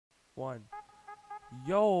One.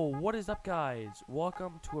 Yo, what is up, guys?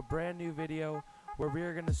 Welcome to a brand new video where we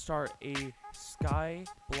are gonna start a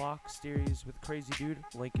Skyblock series with Crazy Dude.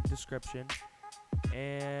 Link in description.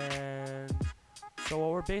 And so what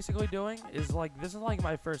we're basically doing is this is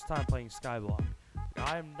my first time playing Skyblock.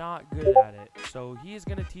 I am not good at it, so he is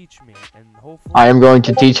gonna teach me, and hopefully I am going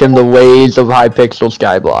to teach him the ways of Hypixel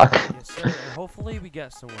Skyblock. Yes, sir. And hopefully we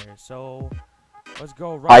get somewhere. So let's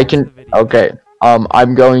go right into the video. Okay.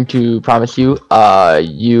 I'm going to promise you,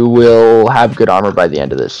 you will have good armor by the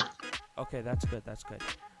end of this. Okay, that's good. That's good.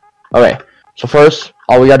 Okay. So first,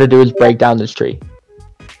 all we got to do is break down this tree.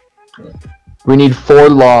 We need 4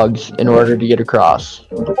 logs in order to get across.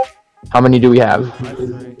 How many do we have?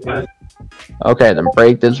 Okay, then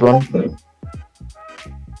break this one.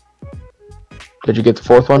 Did you get the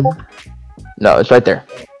 4th one? No, it's right there.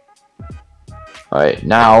 Alright,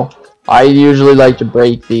 now, I usually like to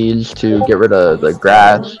break these to get rid of the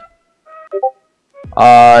grass.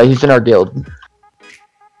 He's in our guild.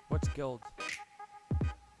 What's guild?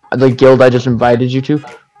 The guild I just invited you to?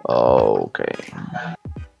 Okay.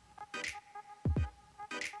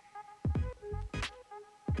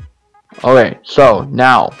 Okay, so,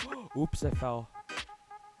 now. Oops, I fell.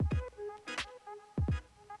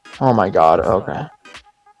 Oh my god, okay.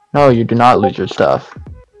 No, you do not lose your stuff.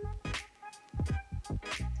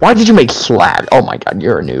 Why did you make slag? Oh my god,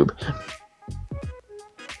 you're a noob.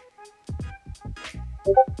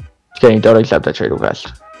 Just kidding, don't accept that trade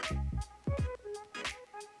request.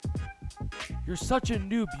 You're such a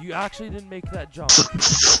noob, you actually didn't make that jump.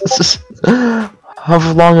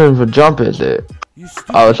 How long of a jump is it?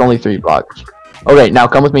 Oh, it's only 3 blocks. Okay, now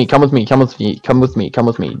come with me, come with me, come with me, come with me, come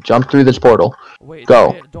with me. Jump through this portal. Wait,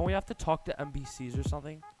 go. Don't we have to talk to NPCs or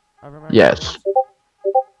something? I remember. Yes.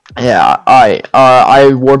 Yeah,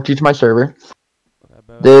 I warped you to my server.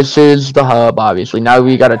 This is the hub, obviously. Now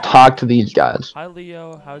we gotta talk to these guys. Hi,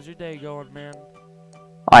 Leo. How's your day going, man?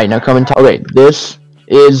 Alright, now come and talk. Okay, this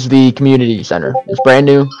is the community center. It's brand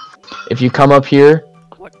new. If you come up here,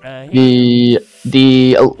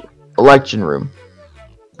 the election room.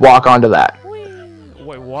 Walk onto that.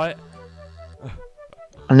 Wait, what?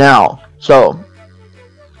 Now, so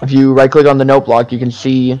if you right click on the note block, you can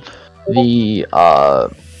see the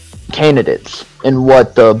candidates and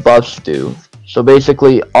what the buffs do. So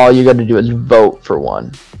basically all you gotta do is vote for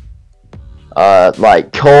one.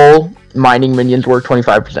 Like coal mining minions work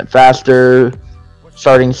 25% faster.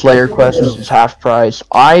 Starting Slayer quests is half price.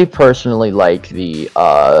 I personally like the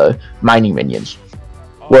mining minions.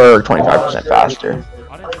 Work 25% faster.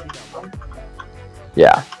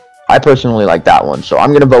 Yeah, I personally like that one, so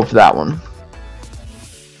I'm gonna vote for that one.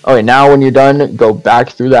 Okay, now when you're done, go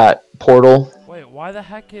back through that portal. Wait, why the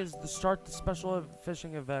heck is the start the special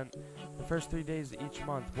fishing event the first 3 days each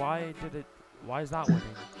month? Why is that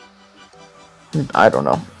winning? I don't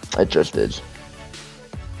know. It just is.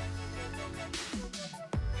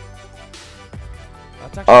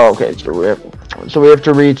 Oh, okay, so we have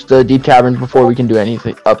to reach the deep caverns before we can do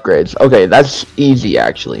anything upgrades. Okay, that's easy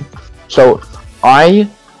actually. So I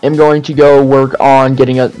am going to go work on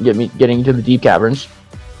getting to the deep caverns.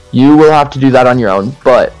 You will have to do that on your own,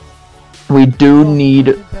 but we do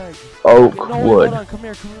need oak wood.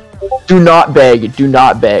 Do not beg, do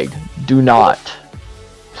not beg, do not.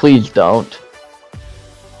 Please don't.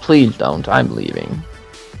 Please don't, I'm leaving.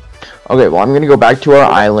 Okay, well I'm gonna go back to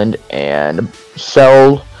our island and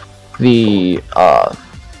sell the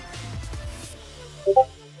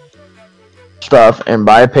stuff and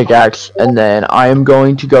buy a pickaxe, and then I am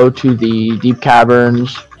going to go to the deep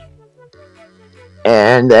caverns,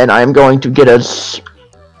 and then I'm going to get us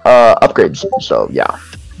upgrades. So yeah,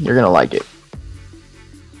 you're gonna like it.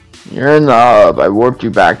 You're in the hub. I warped you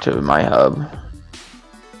back to my hub.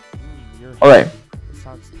 Okay.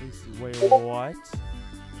 Sounds tasty. Wait, what?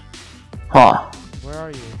 Huh. Where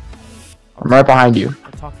are you? I'm right behind you.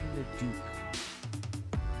 I'm talking to Duke.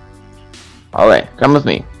 Okay, come with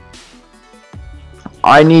me.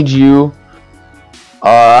 I need you.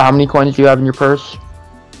 How many coins do you have in your purse?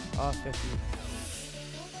 50.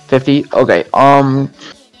 50? Okay,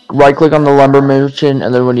 right click on the lumber merchant,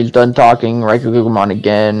 and then when he's done talking, right click him on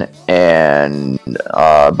again, and,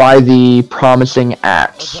 buy the promising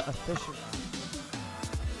axe.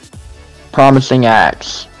 Promising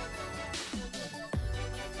axe.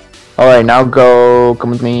 Alright, now come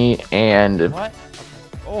with me, and what?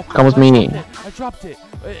 Oh, come with me. I dropped it.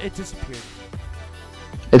 It disappeared.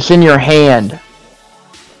 It's in your hand.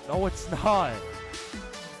 No, it's not.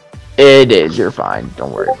 It is. You're fine.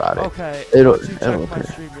 Don't worry about it. Okay. It'll Once you check my appear.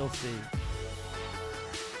 stream, you'll see.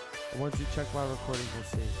 Once you check my recording, you'll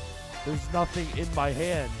see. There's nothing in my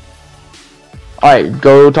hand. Alright,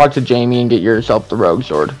 go talk to Jamie and get yourself the rogue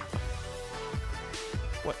sword.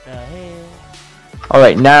 What the hell?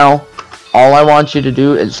 Alright, now, all I want you to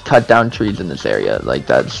do is cut down trees in this area. Like,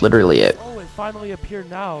 that's literally it. Oh, it finally appeared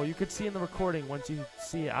now. You could see in the recording once you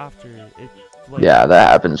see it after. It, like, Yeah, that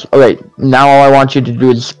happens. Okay, now all I want you to do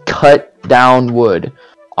is cut down wood.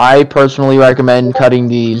 I personally recommend cutting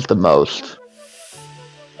these the most.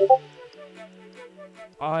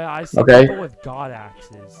 I see Okay. people with god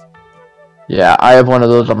axes. Yeah, I have one of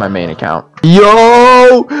those on my main account.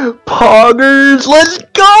 Yo! Poggers, let's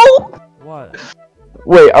go! What?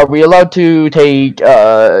 Wait, are we allowed to take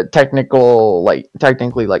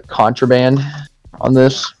technically like contraband on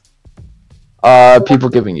this? People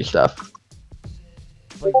giving you stuff.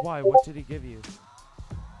 Like why? What did he give you?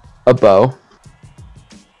 A bow.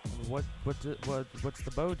 What's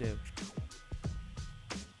the bow do?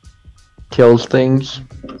 Kills things.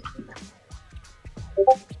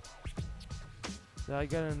 Did I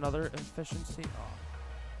get another efficiency? Oh.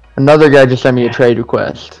 Another guy just sent me a trade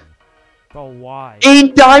request. Bro, why?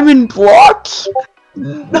 8 diamond blocks?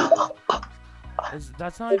 No.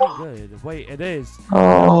 That's not even good. Wait, it is.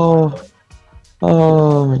 Oh.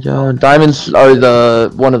 Oh my god. Diamonds are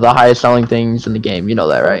one of the highest selling things in the game. You know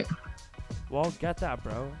that, right? Well, get that,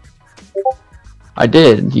 bro. I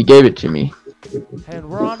did. He gave it to me. Hey, and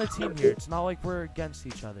we're on a team here. It's not like we're against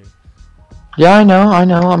each other. Yeah, I know.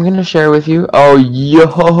 I'm gonna share with you. Oh,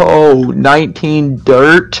 yo, 19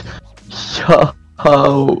 dirt. Yo.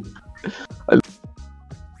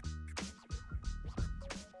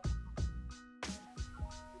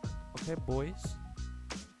 Okay, boys.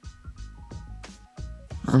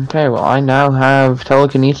 Okay, well, I now have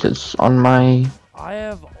telekinesis on my... I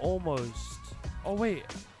have almost... Oh, wait.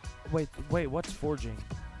 What's forging?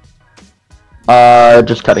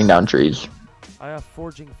 Just cutting down trees. I have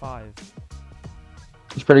forging 5.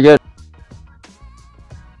 It's pretty good.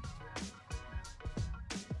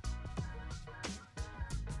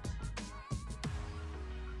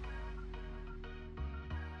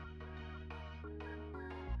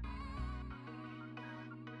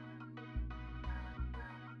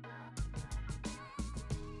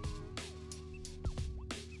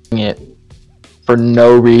 It for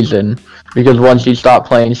no reason, because once you stop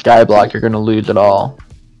playing Skyblock, you're gonna lose it all.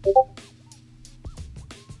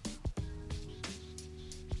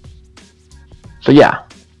 So yeah,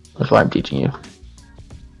 that's why I'm teaching you.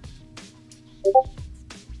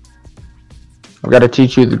 I've got to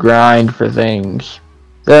teach you the grind for things.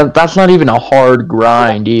 That's not even a hard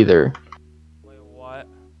grind either. Wait, what?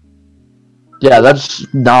 Yeah,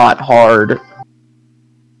 that's not hard.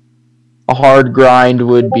 A hard grind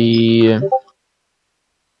would be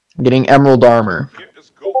getting emerald armor.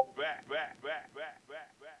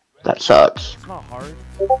 That sucks. It's not hard.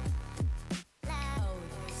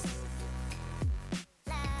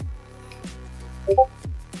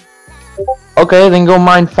 Okay, then go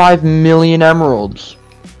mine 5 million emeralds.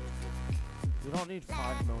 You don't need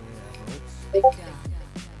 5 million emeralds.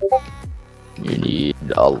 You need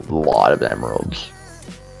a lot of emeralds.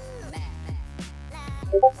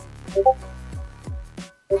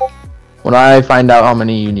 When I find out how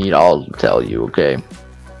many you need, I'll tell you, okay?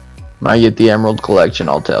 When I get the emerald collection,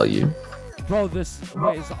 I'll tell you. Bro, wait, is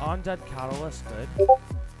Undead Catalyst good?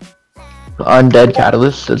 Undead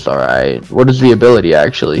Catalyst is alright. What is the ability,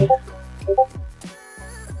 actually?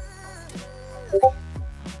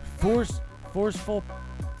 Forceful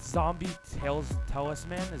Zombie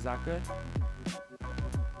Talisman, is that good?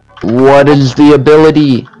 What is the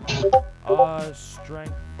ability?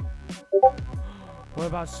 Strength. What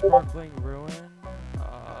about Sparkling Ruin?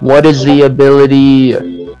 What is the ability?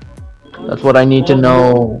 That's what I need to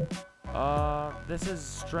know. This is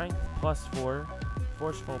Strength +4,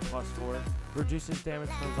 Forceful +4, reduces damage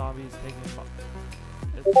from zombies taking.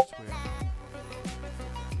 It's just weird.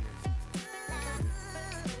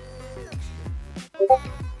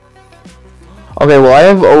 Okay, well I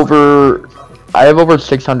have over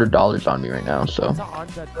 $600 on me right now, so. It's an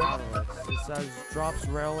Undead Catalyst. It says drops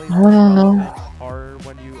rarely I don't know. hard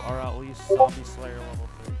when you are at least Zombie Slayer level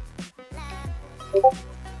 3.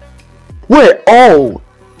 Wait, oh!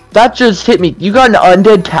 That just hit me. You got an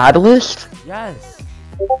Undead Catalyst? Yes!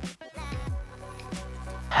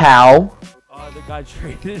 How? The guy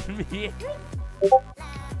traded me.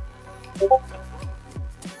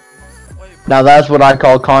 Wait, Now that's what I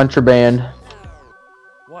call contraband.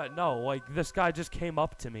 what? No, like, this guy just came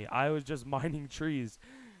up to me. I was just mining trees.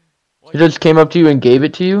 He just came up to you and gave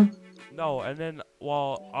it to you? No, and then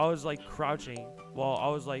while I was like crouching, while I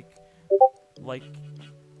was like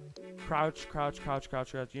crouch.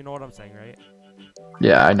 You know what I'm saying, right?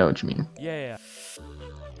 Yeah, I know what you mean. Yeah.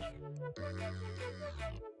 So,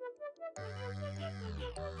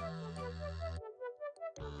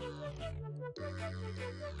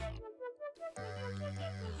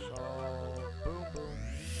 boom, boom.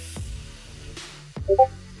 There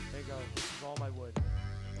you go. This is all my wood.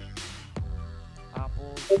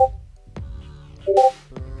 Apples. Boom,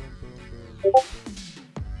 boom, boom, boom.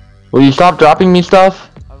 Will you stop dropping me stuff?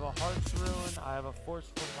 I have a heart's rune. I have a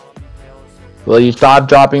forceful zombie tail. Will you stop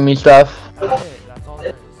dropping me stuff? That's it. That's all there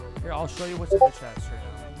is. Here, I'll show you what's in the chest right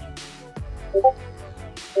now.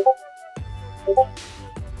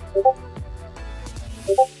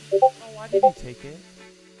 Oh, why did you take it?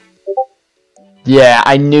 Yeah,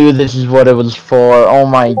 I knew this is what it was for. Oh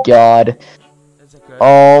my god. Is it good?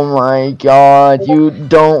 Oh my god. You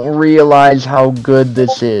don't realize how good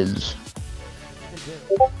this is.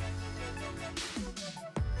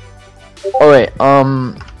 Alright,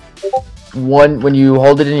 when you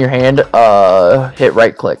hold it in your hand, hit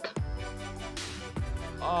right click.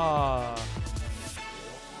 Oh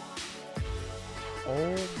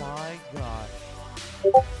my god.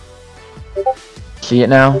 See it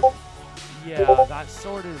now? Yeah, that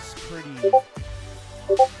sword is pretty.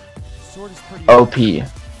 OP. It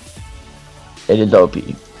is OP.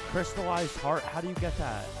 Crystallized heart. How do you get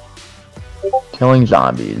that? Killing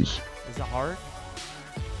zombies. Is it hard?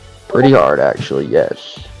 Pretty hard, actually,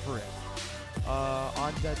 yes. Frick.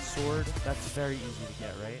 Undead sword. That's very easy to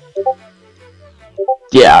get, right?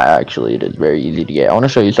 Yeah, actually, it is very easy to get. I want to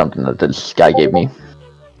show you something that this guy gave me.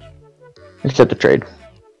 Accept the trade.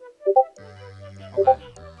 Okay.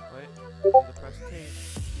 Wait. Need to press tape.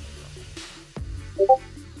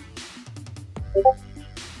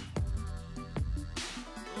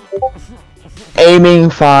 Aiming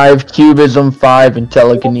 5, cubism 5, and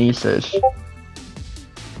telekinesis.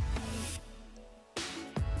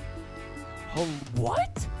 Oh,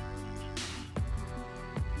 what?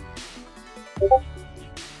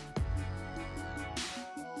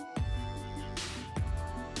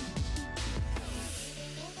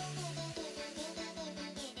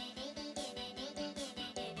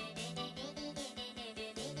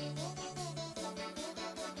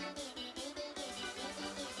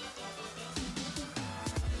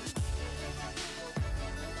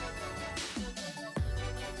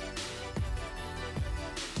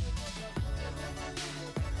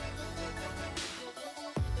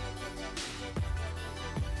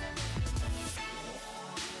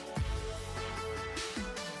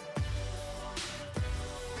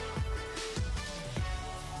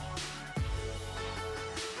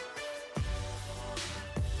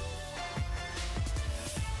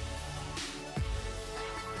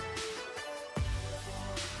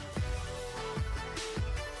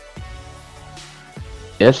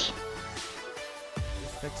 Yes?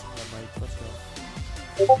 Just fixing the mic. Let's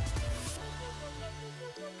go.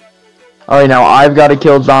 Alright, now I've got to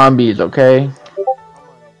kill zombies, okay?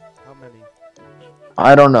 How many?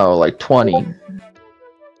 I don't know, like 20.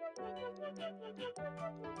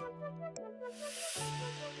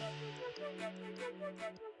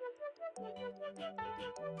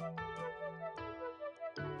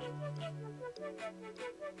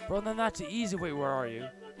 Bro, then that's easy. Wait, where are you?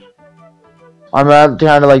 I'm at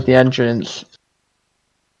kind of like the entrance.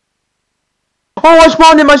 Oh, I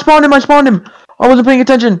spawned him! I spawned him! I spawned him! I wasn't paying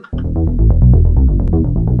attention.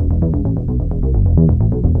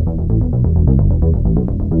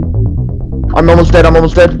 I'm almost dead. I'm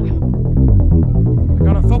almost dead. I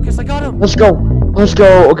gotta focus. I got him. Let's go. Let's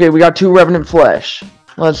go. Okay, we got 2 Revenant Flesh.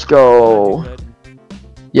 Let's go. Did I do good?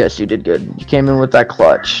 Yes, you did good. You came in with that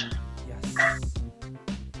clutch. Yes.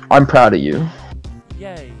 I'm proud of you.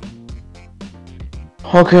 Yay.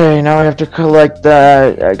 Okay, now we have to collect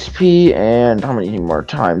that XP, and how many more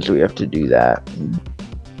times do we have to do that?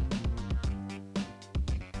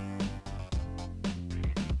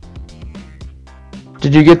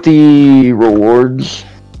 Did you get the rewards?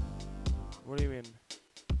 What do you mean?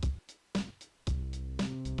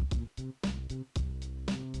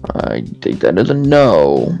 I think that is a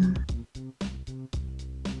no.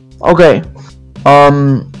 Okay.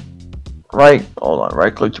 Right, hold on,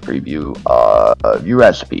 right click to preview, view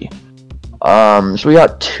recipe. So we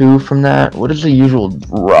got 2 from that. What is the usual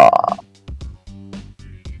drop?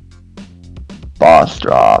 Boss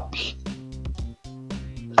drops.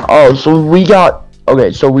 Oh, so we got,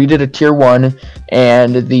 okay, so we did a tier 1,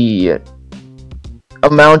 and the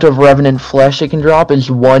amount of Revenant Flesh it can drop is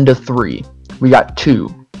 1 to 3. We got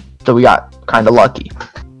 2, so we got kinda lucky.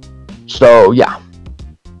 So, yeah.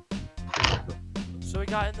 So we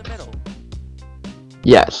got in the middle.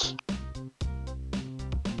 Yes.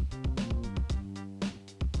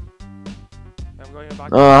 I'm going back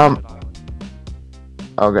to the island.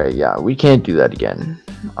 Okay, yeah, we can't do that again.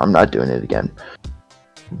 I'm not doing it again.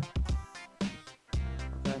 Okay,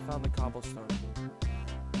 I found the cobblestone.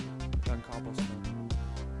 Got cobblestone.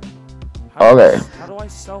 Okay. How do I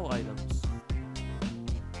sell items?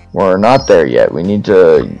 We're not there yet. We need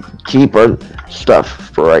to keep our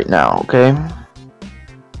stuff for right now, okay?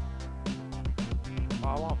 Oh,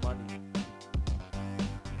 I want money.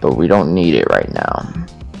 But we don't need it right now.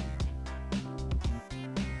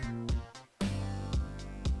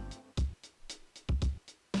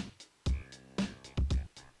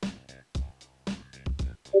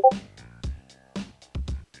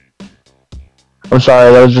 I'm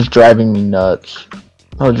sorry, that was just driving me nuts.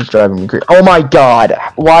 That was just driving me crazy. Oh my god!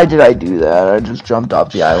 Why did I do that? I just jumped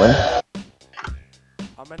off the island.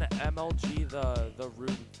 I'm gonna MLG the rune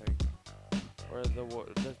thing. Or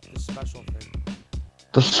the special thing.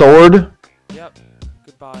 The sword? Yep.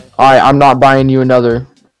 Goodbye. Alright, I'm not buying you another.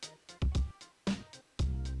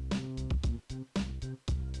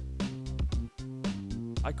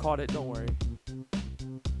 I caught it, don't worry.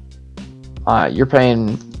 Alright, you're paying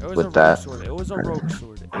It was with a rogue that. sword. It was a rogue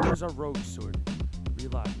sword. It was a rogue sword.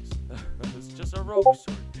 Relax. It was just a rogue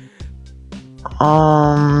sword.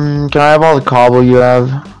 Can I have all the cobble you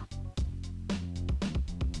have?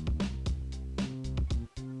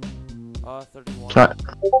 31.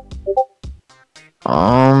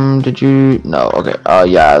 Can did you? No, okay.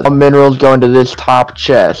 Yeah. All minerals go into this top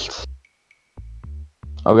chest.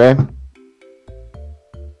 Okay.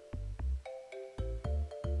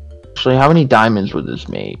 Actually, how many diamonds would this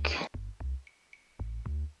make?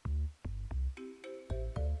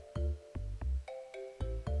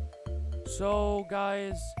 So,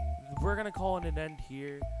 guys, we're gonna call it an end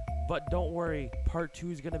here. But don't worry, part 2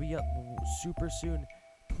 is gonna be up super soon.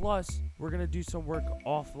 Plus, we're gonna do some work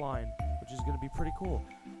offline, which is gonna be pretty cool.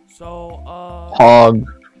 So, Hog.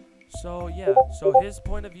 So yeah, so his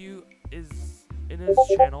point of view is in his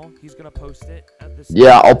channel. He's gonna post it at this.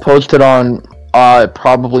 Yeah, I'll post it on.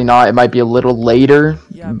 Probably not. It might be a little later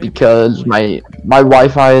because my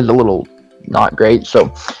Wi-Fi is a little not great,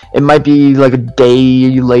 so it might be like a day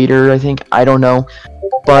later. I think. I don't know,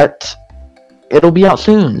 but it'll be out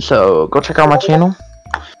soon. So go check out my channel.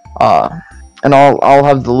 And I'll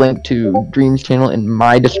have the link to Dream's channel in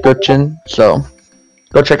my description. So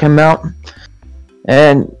go check him out.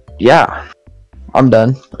 And yeah, I'm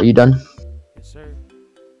done. Are you done? Yes, sir.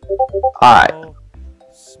 Alright. So,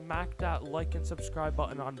 smack that like and subscribe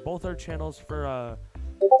button on both our channels for a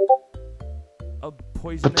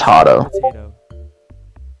poisonous potato.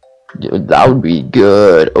 Dude, that would be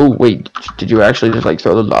good. Oh wait, did you actually just like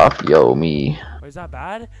throw those off? Yo, me. Wait, is that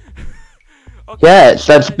bad? Okay, Yes,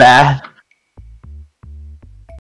 that's bad.